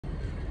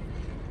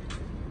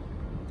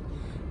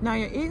Now,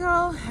 your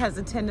ego has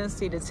a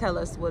tendency to tell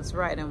us what's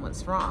right and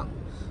what's wrong,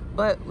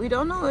 but we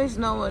don't always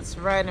know what's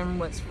right and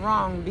what's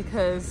wrong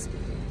because,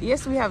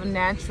 yes, we have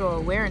natural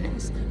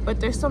awareness, but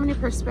there's so many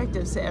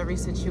perspectives to every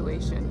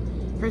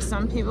situation. For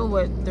some people,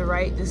 what the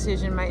right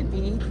decision might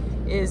be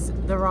is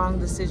the wrong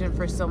decision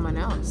for someone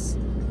else.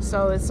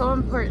 So it's so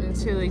important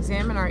to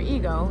examine our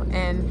ego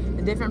and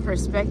the different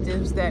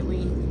perspectives that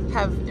we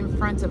have in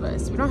front of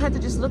us. We don't have to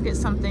just look at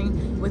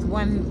something with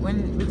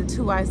with the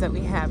two eyes that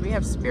we have. We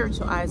have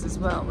spiritual eyes as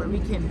well, where we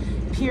can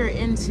peer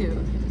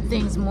into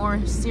things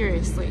more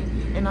seriously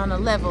and on a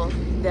level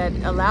that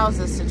allows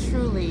us to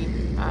truly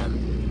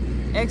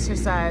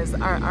exercise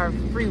our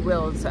free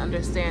will to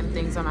understand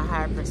things on a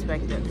higher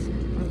perspective.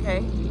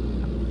 Okay?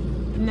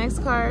 The next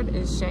card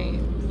is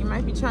shame. You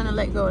might be trying to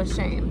let go of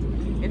shame.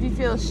 If you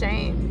feel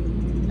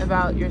shame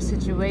about your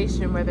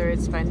situation, whether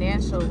it's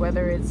financial,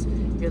 whether it's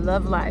your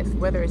love life,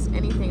 whether it's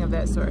anything of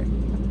that sort,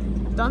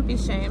 don't be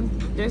shamed.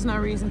 There's no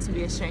reason to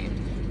be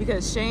ashamed,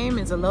 because shame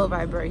is a low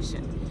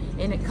vibration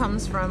and it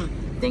comes from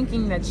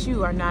thinking that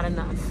you are not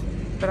enough.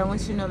 But I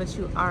want you to know that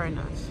you are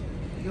enough.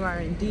 You are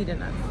indeed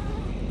enough,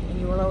 and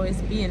you will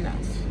always be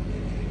enough.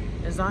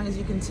 As long as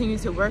you continue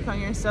to work on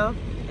yourself,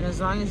 and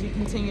as long as you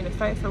continue to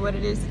fight for what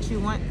it is that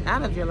you want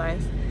out of your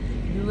life,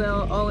 you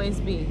will always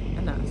be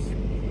enough.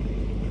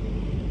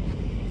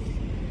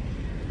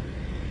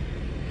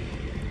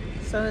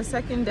 So the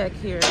second deck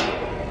here,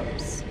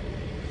 oops,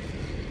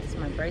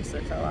 my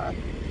bracelet fell off.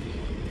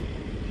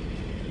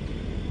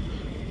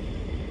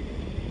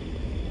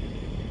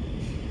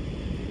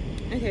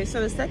 Okay, so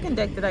the second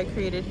deck that I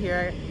created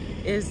here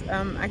is,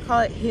 I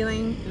call it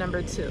Healing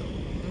Number 2,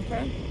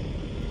 okay?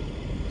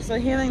 So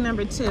Healing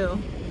Number 2,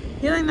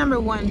 Healing Number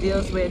 1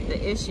 deals with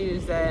the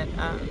issues that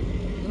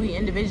we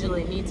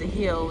individually need to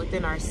heal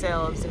within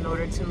ourselves in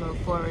order to move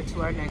forward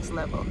to our next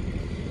level.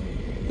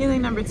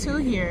 Healing Number 2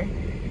 here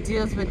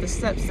deals with the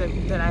steps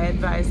that I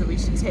advise that we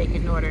should take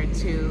in order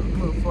to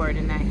move forward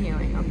in that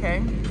healing,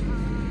 okay?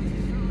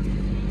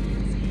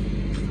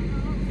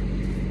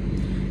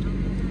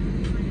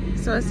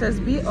 So it says,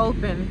 be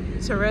open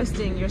to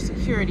resting your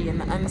security in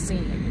the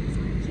unseen.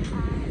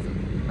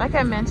 Like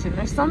I mentioned,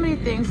 there's so many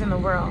things in the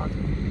world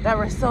that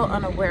we're so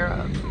unaware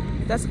of,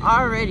 that's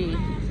already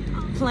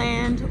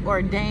planned,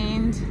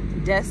 ordained,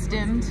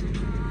 destined,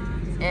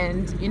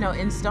 and, you know,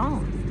 in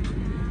stone.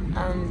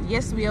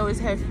 Yes, we always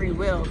have free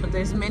will, but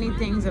there's many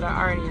things that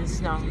are already in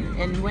stone.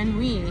 And when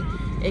we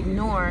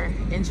ignore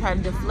and try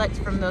to deflect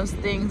from those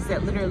things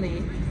that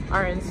literally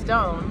are in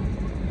stone,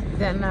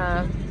 then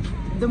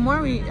the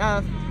more we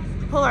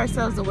pull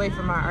ourselves away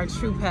from our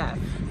true path,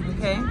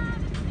 okay?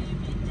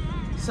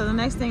 So the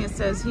next thing it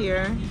says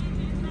here,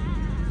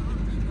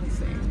 let's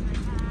see.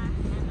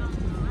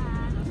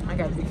 I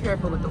gotta be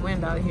careful with the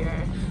wind out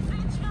here.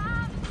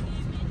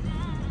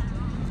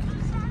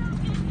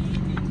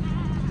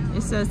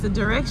 It says the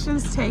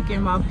directions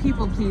taken while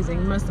people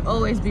pleasing must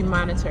always be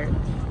monitored.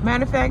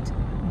 Matter of fact,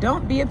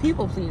 don't be a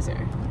people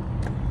pleaser.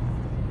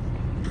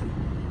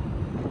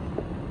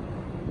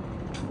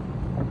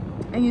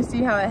 And you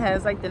see how it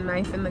has like the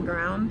knife in the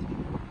ground?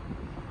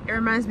 It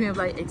reminds me of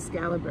like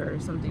Excalibur or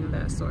something of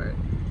that sort.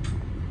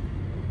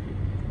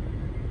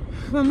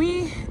 When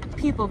we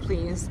people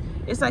please,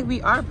 it's like we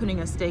are putting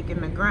a stake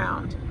in the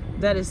ground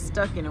that is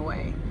stuck in a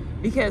way.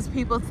 Because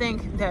people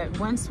think that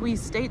once we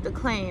state the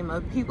claim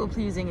of people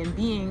pleasing and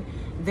being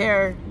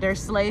their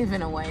slave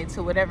in a way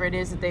to whatever it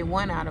is that they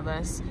want out of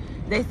us,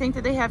 they think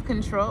that they have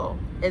control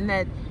and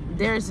that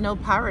there's no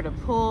power to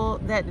pull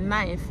that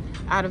knife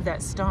out of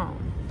that stone.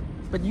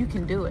 But you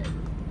can do it.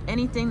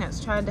 Anything that's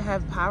tried to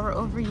have power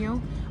over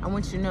you, I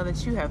want you to know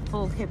that you have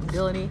full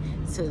capability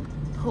to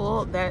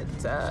pull that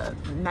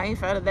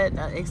knife out of that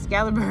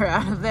Excalibur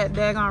out of that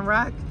daggone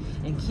rock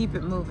and keep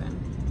it moving.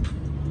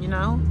 You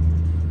know?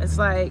 It's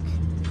like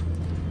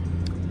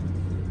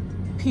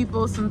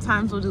people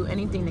sometimes will do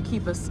anything to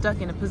keep us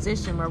stuck in a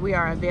position where we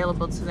are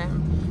available to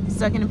them,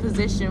 stuck in a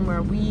position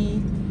where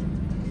we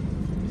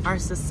are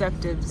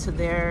susceptible to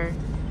their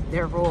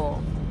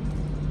role.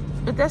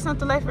 But that's not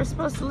the life we're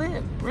supposed to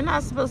live. We're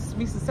not supposed to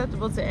be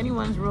susceptible to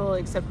anyone's rule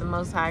except the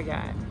Most High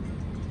God.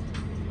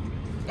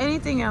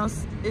 Anything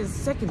else is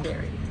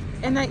secondary.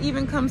 And that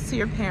even comes to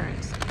your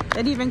parents.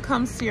 That even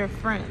comes to your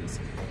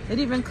friends. That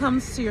even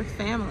comes to your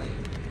family,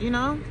 you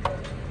know?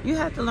 You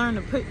have to learn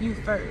to put you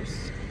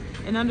first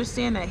and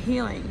understand that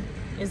healing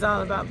is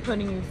all about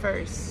putting you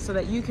first so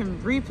that you can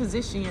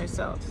reposition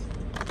yourself.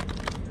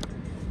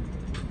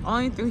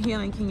 Only through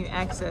healing can you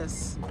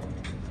access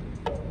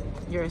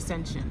your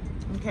ascension,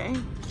 okay?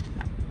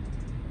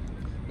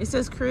 It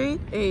says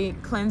create a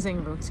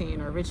cleansing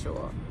routine or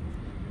ritual.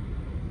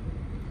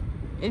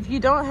 If you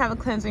don't have a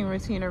cleansing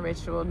routine or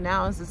ritual,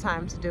 now is the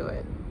time to do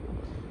it.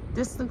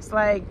 This looks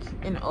like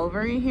an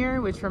ovary here,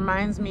 which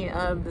reminds me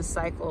of the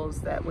cycles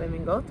that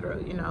women go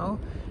through, you know?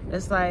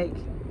 It's like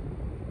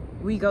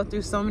we go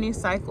through so many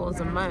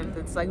cycles a month.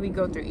 It's like we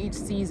go through each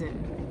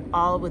season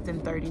all within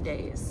 30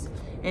 days.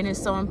 And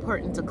it's so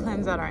important to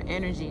cleanse out our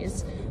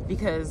energies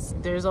because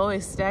there's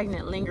always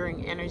stagnant,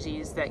 lingering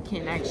energies that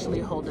can actually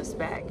hold us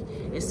back.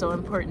 It's so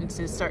important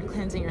to start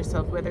cleansing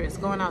yourself, whether it's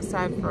going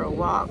outside for a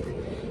walk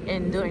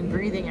and doing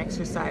breathing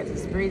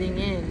exercises, breathing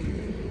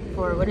in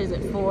for, what is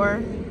it,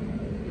 4?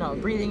 No,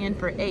 breathing in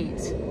for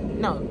 8.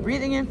 No,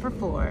 breathing in for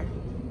 4,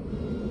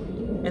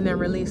 and then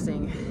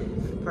releasing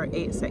for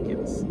 8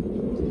 seconds.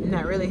 And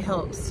that really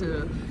helps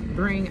to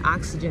bring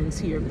oxygen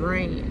to your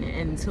brain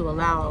and to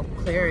allow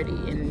clarity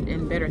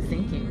and better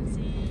thinking.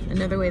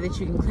 Another way that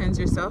you can cleanse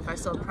yourself, I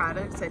sell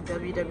products at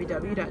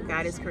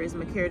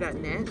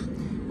www.goddesscharismacare.net,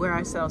 where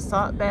I sell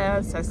salt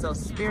baths, I sell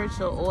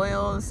spiritual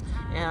oils,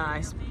 and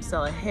I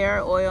sell a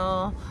hair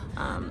oil,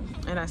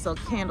 and I sell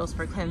candles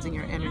for cleansing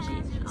your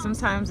energy.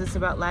 Sometimes it's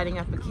about lighting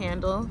up a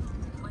candle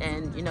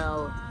and, you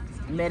know,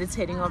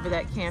 meditating over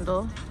that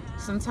candle.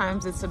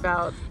 Sometimes it's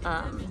about,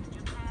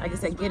 like I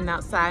said, getting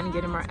outside and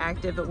getting more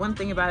active. But one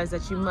thing about it is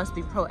that you must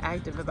be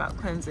proactive about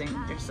cleansing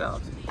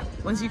yourself.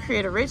 Once you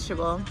create a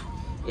ritual,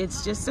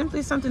 it's just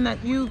simply something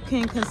that you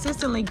can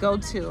consistently go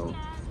to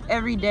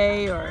every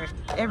day or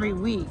every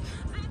week,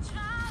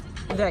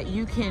 that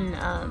you can,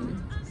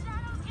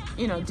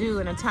 you know, do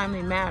in a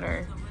timely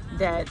manner,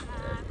 that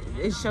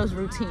it shows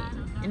routine.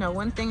 You know,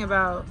 one thing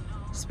about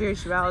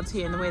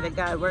spirituality and the way that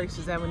God works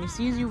is that when he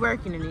sees you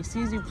working and he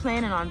sees you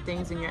planning on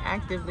things and you're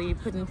actively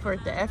putting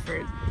forth the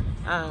effort,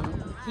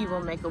 he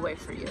will make a way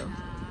for you.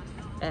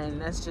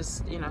 And that's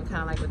just, you know,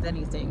 kind of like with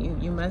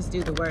anything, you must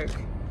do the work.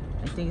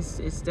 I think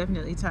it's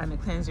definitely time to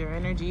cleanse your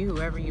energy,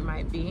 whoever you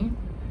might be.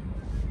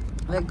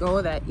 Let go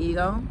of that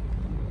ego.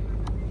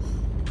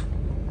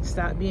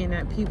 Stop being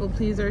that people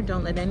pleaser.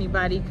 Don't let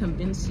anybody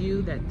convince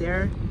you that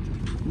they're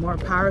more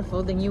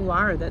powerful than you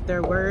are, that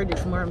their word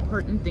is more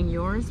important than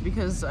yours,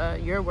 because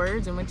your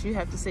words and what you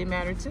have to say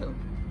matter too.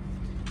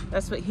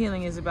 That's what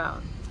healing is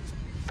about.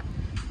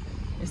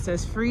 It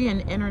says, free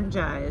and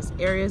energize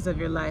areas of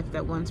your life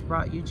that once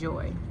brought you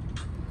joy.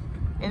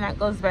 And that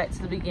goes back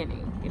to the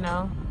beginning, you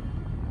know.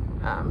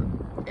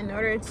 In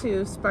order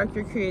to spark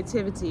your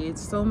creativity,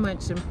 it's so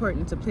much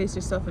important to place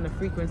yourself in a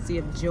frequency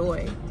of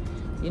joy.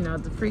 You know,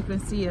 the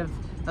frequency of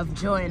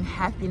joy and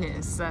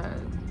happiness.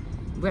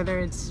 Whether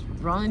it's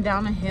rolling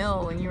down a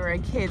hill when you were a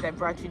kid that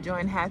brought you joy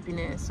and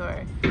happiness,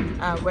 or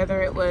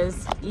whether it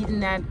was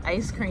eating that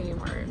ice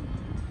cream, or,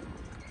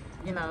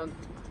 you know,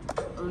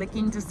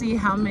 checking to see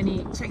how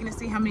many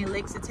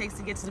licks it takes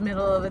to get to the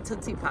middle of a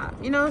Tootsie Pop.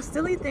 You know,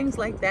 silly things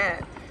like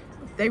that.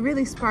 They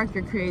really spark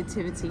your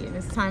creativity, and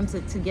it's time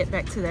to get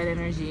back to that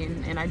energy,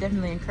 and I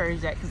definitely encourage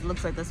that, because it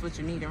looks like that's what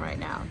you're needing right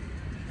now.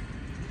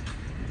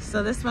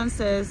 So this one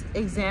says,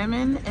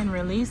 examine and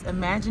release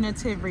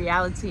imaginative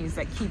realities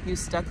that keep you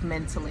stuck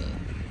mentally.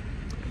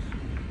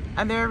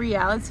 Are there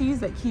realities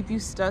that keep you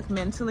stuck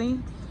mentally?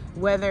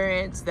 Whether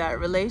it's that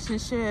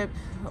relationship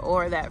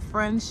or that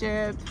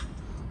friendship,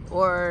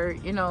 or,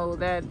 you know,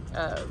 that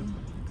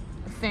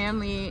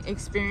family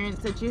experience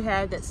that you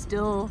had that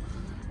still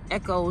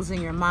echoes in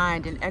your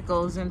mind and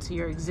echoes into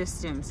your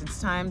existence.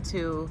 It's time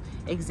to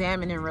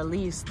examine and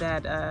release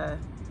that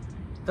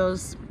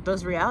those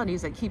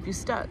realities that keep you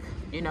stuck.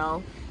 You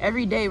know,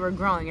 every day we're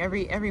growing,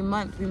 every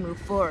month we move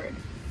forward.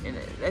 And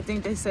I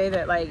think they say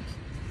that, like,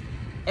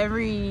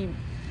 every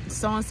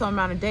so-and-so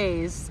amount of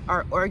days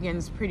our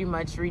organs pretty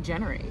much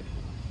regenerate.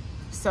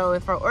 So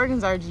if our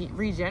organs are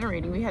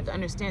regenerating, we have to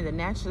understand that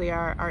naturally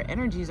our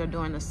energies are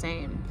doing the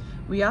same.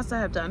 We also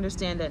have to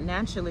understand that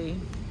naturally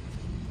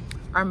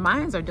our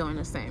minds are doing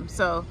the same.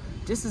 So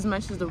just as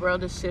much as the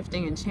world is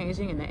shifting and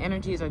changing and the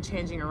energies are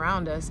changing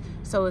around us,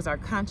 so is our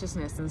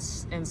consciousness,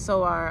 and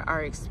so are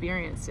our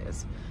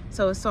experiences.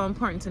 So it's so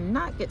important to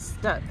not get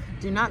stuck.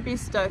 Do not be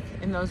stuck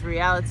in those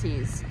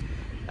realities.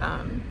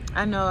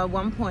 I know at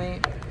one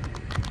point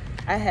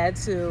I had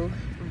to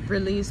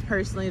release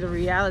personally the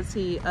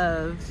reality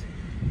of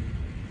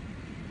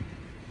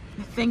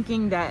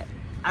thinking that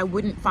I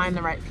wouldn't find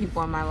the right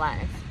people in my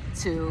life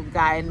to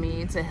guide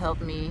me, to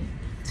help me,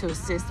 to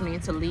assist me,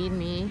 to lead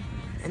me,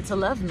 and to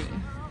love me.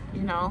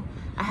 You know,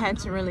 I had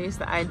to release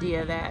the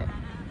idea that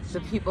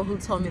the people who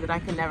told me that I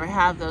could never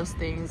have those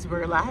things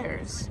were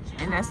liars.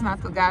 And that's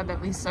not the God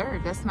that we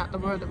serve. That's not the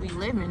world that we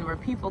live in, where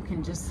people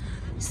can just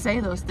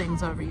say those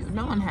things over you.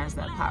 No one has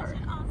that power.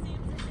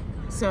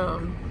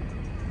 So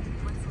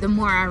the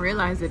more I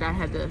realized it, I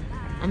had to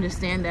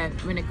understand that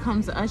when it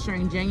comes to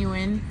ushering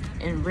genuine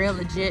and real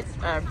legit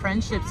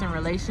friendships and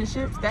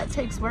relationships, that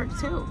takes work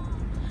too.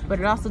 But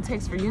it also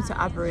takes for you to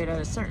operate at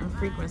a certain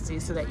frequency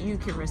so that you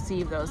can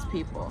receive those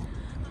people.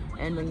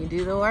 And when you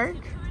do the work,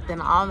 then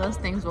all those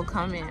things will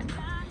come in.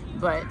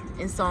 But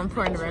it's so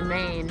important to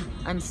remain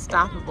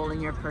unstoppable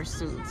in your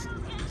pursuit.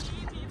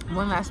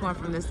 One last one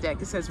from this deck.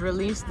 It says,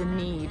 release the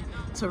need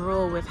to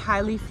rule with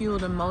highly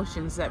fueled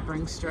emotions that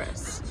bring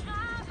stress.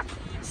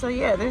 So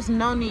yeah, there's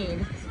no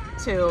need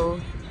to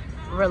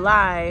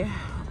rely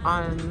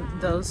on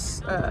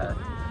those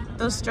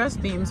stress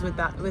beams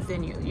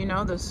within you, you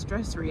know, those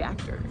stress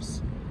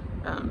reactors.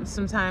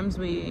 Sometimes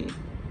we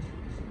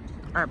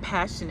are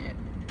passionate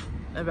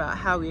about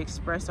how we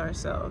express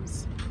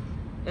ourselves.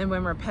 And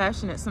when we're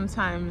passionate,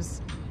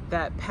 sometimes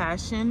that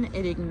passion,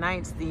 it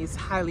ignites these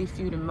highly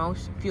fueled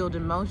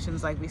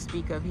emotions like we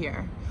speak of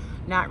here,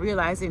 not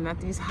realizing that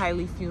these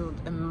highly fueled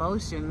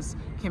emotions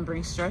can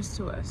bring stress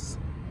to us.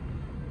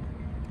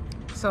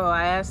 So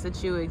I ask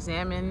that you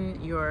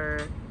examine your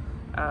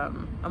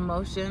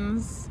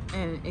emotions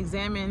and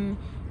examine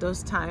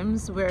those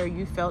times where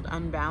you felt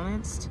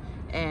unbalanced,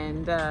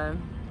 and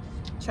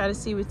try to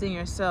see within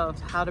yourself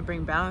how to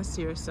bring balance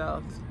to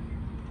yourself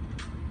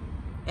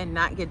and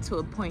not get to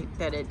a point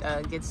that it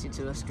gets you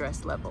to a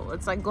stress level.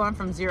 It's like going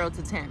from 0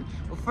 to 10.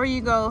 Before you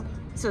go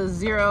to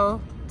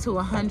 0 to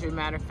 100,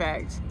 matter of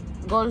fact,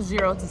 go to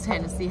 0 to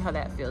 10 and see how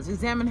that feels.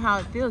 Examine how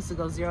it feels to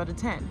go 0 to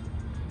 10.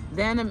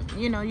 Then,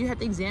 you know, you have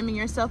to examine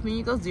yourself when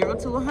you go 0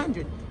 to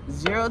 100,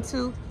 0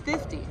 to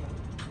 50.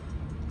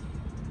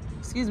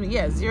 Excuse me,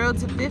 yeah, 0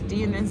 to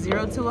 50 and then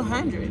 0 to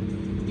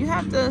 100. You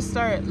have to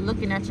start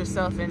looking at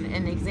yourself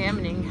and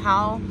examining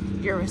how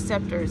your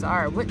receptors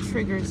are, what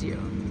triggers you.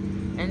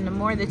 And the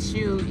more that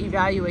you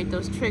evaluate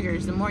those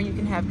triggers, the more you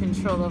can have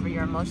control over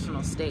your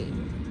emotional state.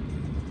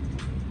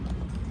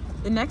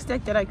 The next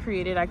deck that I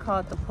created, I call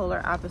it the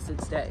Polar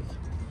Opposites deck.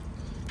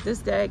 This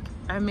deck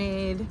I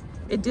made,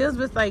 it deals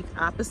with like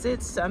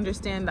opposites, to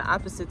understand the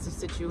opposites of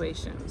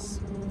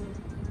situations.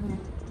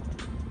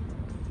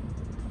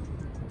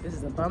 This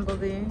is a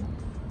bumblebee.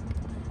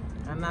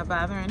 I'm not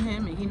bothering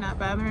him and he's not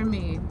bothering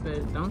me,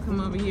 but don't come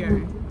over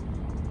here.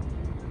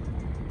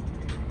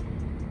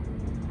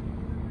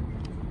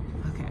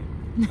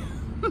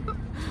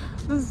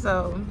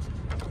 So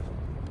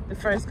the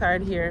first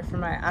card here for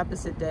my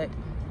opposite deck,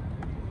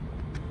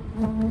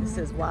 it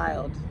says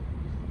wild.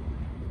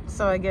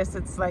 So I guess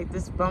it's like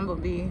this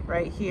bumblebee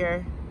right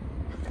here.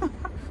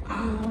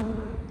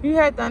 You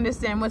have to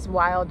understand what's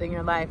wild in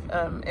your life.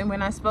 And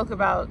when I spoke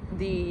about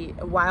the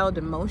wild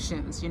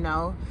emotions, you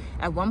know,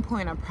 at one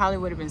point I probably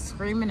would have been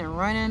screaming and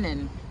running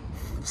and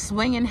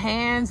swinging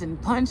hands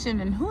and punching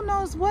and who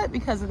knows what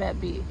because of that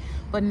bee.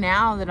 But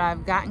now that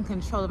I've gotten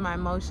control of my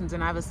emotions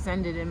and I've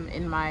ascended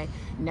in my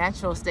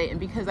natural state, and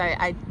because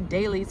I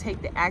daily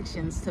take the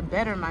actions to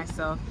better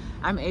myself,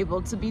 I'm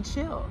able to be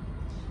chill.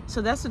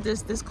 So that's what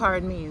this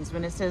card means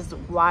when it says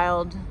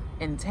wild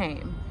and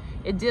tame.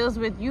 It deals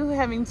with you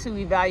having to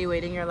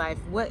evaluate in your life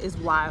what is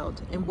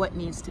wild and what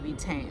needs to be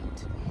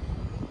tamed.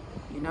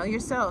 You know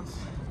yourself.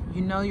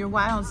 You know your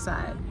wild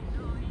side.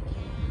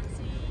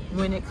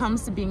 When it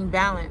comes to being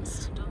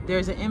balanced,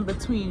 there's an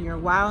in-between your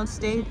wild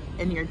state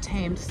and your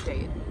tamed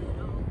state.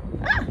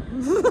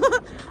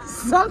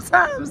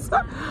 Sometimes,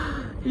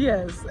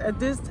 yes, at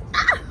this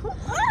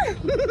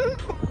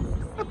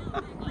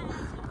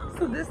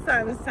so this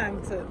time it's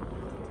time to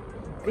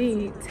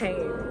be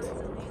tamed.